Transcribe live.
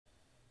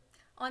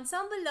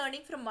Ensemble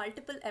learning from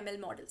multiple ML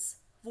models,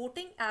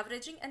 voting,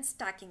 averaging, and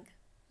stacking.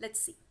 Let's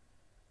see.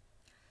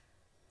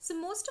 So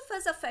most of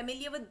us are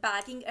familiar with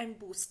bagging and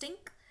boosting,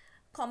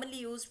 commonly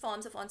used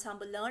forms of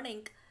ensemble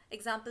learning,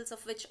 examples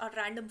of which are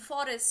random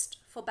forest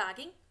for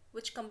bagging,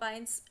 which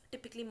combines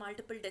typically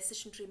multiple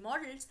decision tree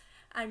models,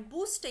 and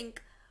boosting,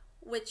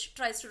 which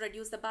tries to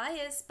reduce the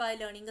bias by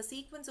learning a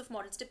sequence of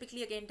models,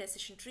 typically again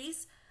decision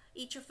trees,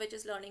 each of which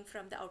is learning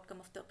from the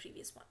outcome of the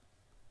previous one.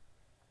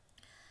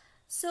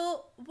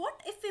 So what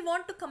if we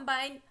want to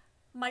combine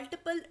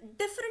multiple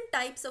different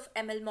types of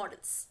ML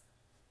models?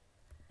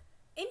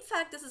 In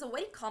fact, this is a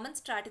very common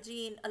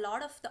strategy in a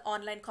lot of the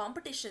online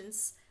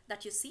competitions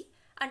that you see,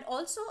 and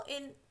also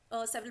in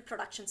several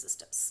production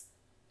systems.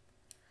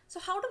 So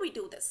how do we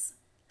do this?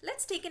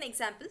 Let's take an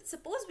example.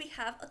 Suppose we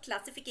have a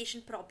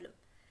classification problem,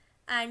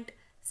 and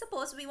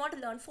suppose we want to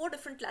learn 4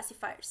 different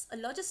classifiers: a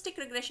logistic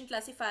regression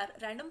classifier,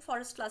 random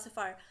forest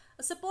classifier,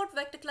 a support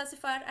vector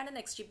classifier, and an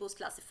XGBoost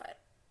classifier.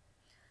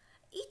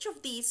 Each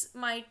of these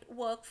might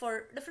work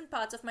for different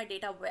parts of my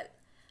data well.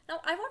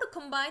 Now I want to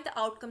combine the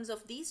outcomes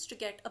of these to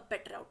get a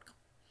better outcome.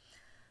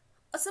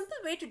 A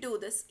simple way to do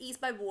this is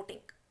by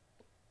voting.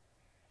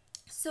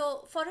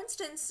 So for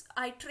instance,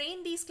 I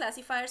train these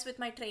classifiers with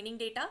my training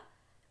data,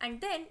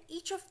 and then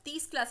each of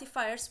these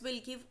classifiers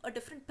will give a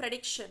different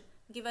prediction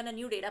given a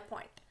new data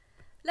point.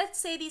 Let's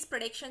say these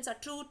predictions are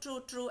true,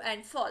 true, true,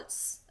 and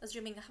false,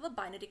 assuming I have a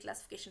binary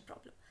classification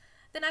problem.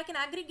 Then I can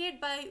aggregate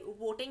by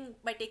voting,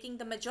 by taking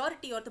the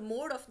majority or the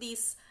mode of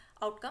these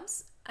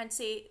outcomes and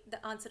say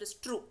the answer is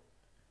true,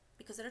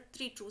 because there are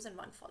 3 trues and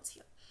 1 false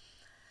here.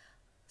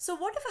 So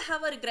what if I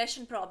have a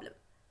regression problem?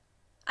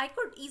 I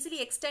could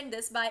easily extend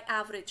this by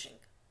averaging.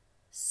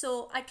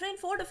 So I train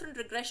 4 different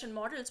regression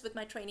models with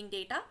my training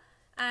data,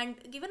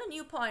 and given a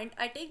new point,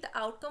 I take the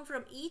outcome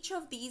from each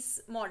of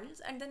these models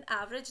and then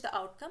average the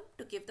outcome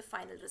to give the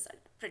final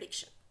result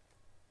prediction.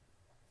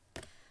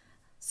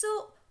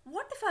 So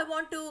what if I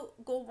want to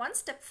go one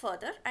step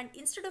further, and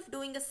instead of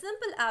doing a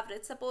simple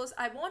average, suppose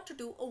I want to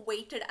do a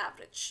weighted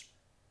average,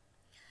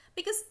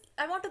 because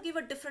I want to give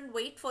a different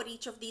weight for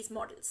each of these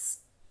models.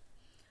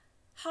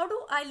 How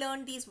do I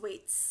learn these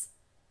weights?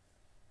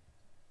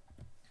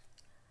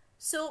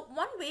 So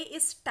one way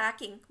is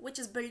stacking, which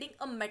is building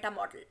a meta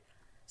model.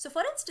 So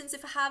for instance,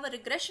 if I have a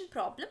regression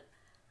problem,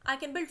 I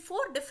can build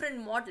 4 different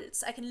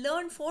models. I can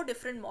learn 4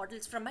 different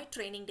models from my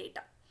training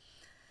data.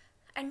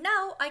 And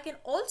now I can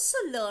also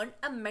learn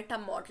a meta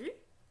model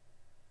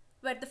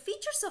where the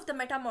features of the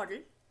meta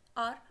model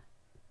are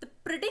the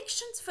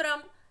predictions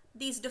from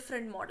these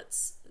different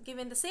models.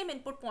 Given the same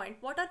input point,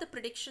 what are the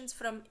predictions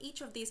from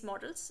each of these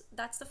models?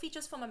 That's the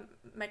features for my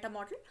meta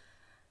model.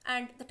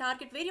 And the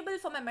target variable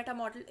for my meta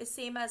model is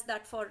same as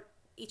that for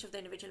each of the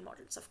individual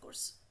models, of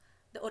course,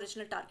 the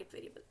original target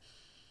variable.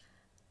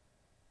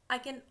 I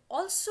can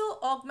also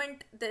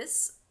augment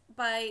this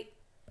by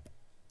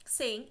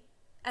saying,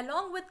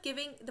 along with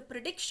giving the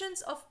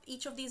predictions of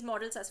each of these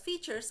models as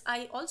features,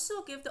 I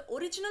also give the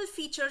original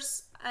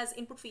features as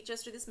input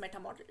features to this meta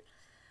model.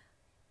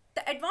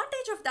 The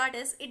advantage of that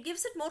is it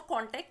gives it more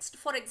context.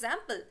 For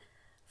example,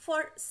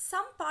 for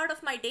some part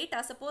of my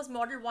data, suppose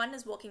model 1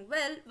 is working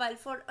well, while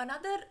for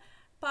another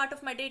part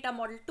of my data,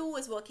 model 2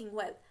 is working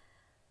well.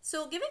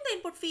 So giving the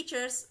input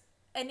features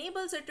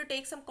enables it to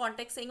take some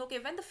context, saying, okay,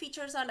 when the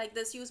features are like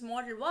this, use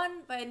model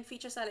 1, when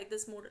features are like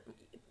this,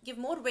 give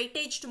more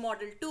weightage to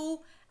model 2,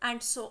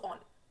 and so on,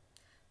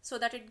 so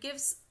that it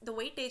gives the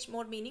weightage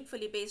more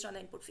meaningfully based on the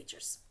input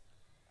features.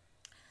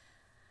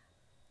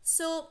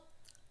 So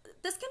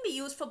this can be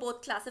used for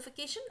both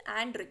classification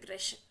and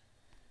regression.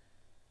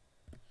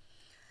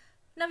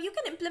 Now you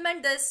can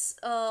implement this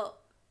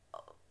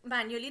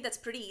manually, that's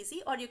pretty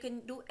easy, or you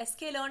can do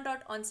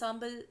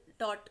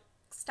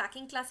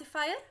sklearn.ensemble.stacking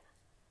classifier.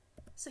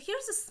 So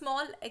here's a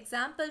small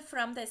example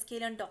from the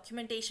Sklearn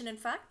documentation, in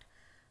fact.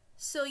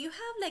 So you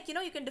have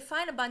you can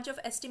define a bunch of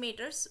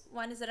estimators.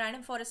 One is a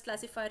random forest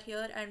classifier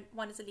here, and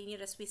one is a linear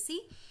SVC.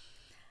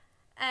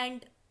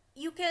 And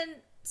you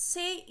can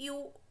say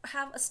you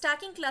have a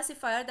stacking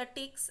classifier that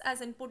takes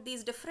as input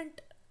these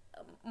different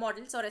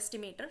models or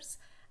estimators.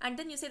 And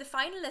then you say the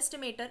final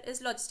estimator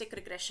is logistic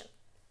regression.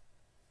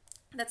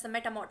 That's the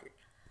meta model.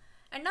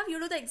 And now you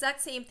do the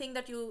exact same thing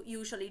that you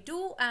usually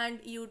do,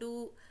 and you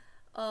do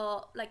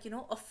a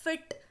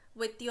fit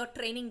with your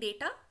training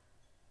data,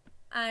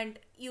 and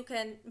you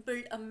can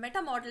build a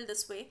meta model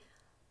this way,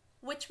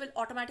 which will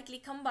automatically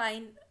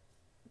combine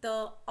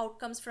the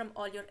outcomes from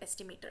all your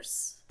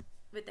estimators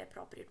with the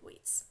appropriate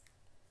weights.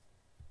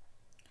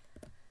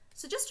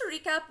 So just to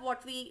recap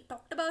what we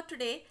talked about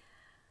today,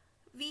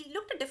 we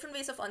looked at different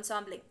ways of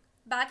ensembling.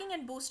 Bagging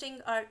and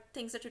boosting are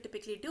things that you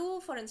typically do,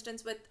 for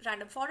instance, with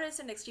random forest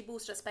and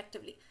XGBoost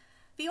respectively.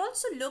 We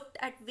also looked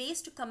at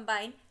ways to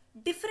combine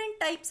different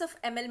types of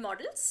ML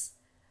models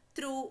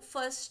through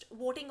first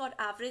voting or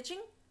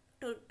averaging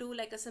to do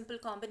like a simple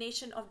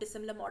combination of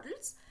dissimilar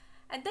models.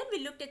 And then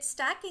we looked at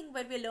stacking,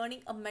 where we're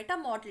learning a meta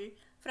model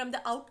from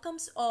the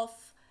outcomes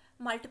of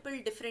multiple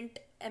different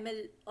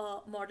ML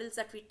models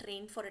that we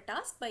trained for a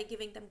task by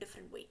giving them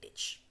different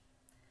weightage.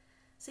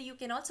 So you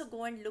can also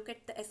go and look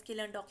at the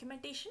Sklearn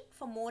documentation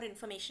for more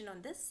information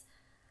on this.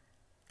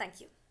 Thank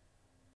you.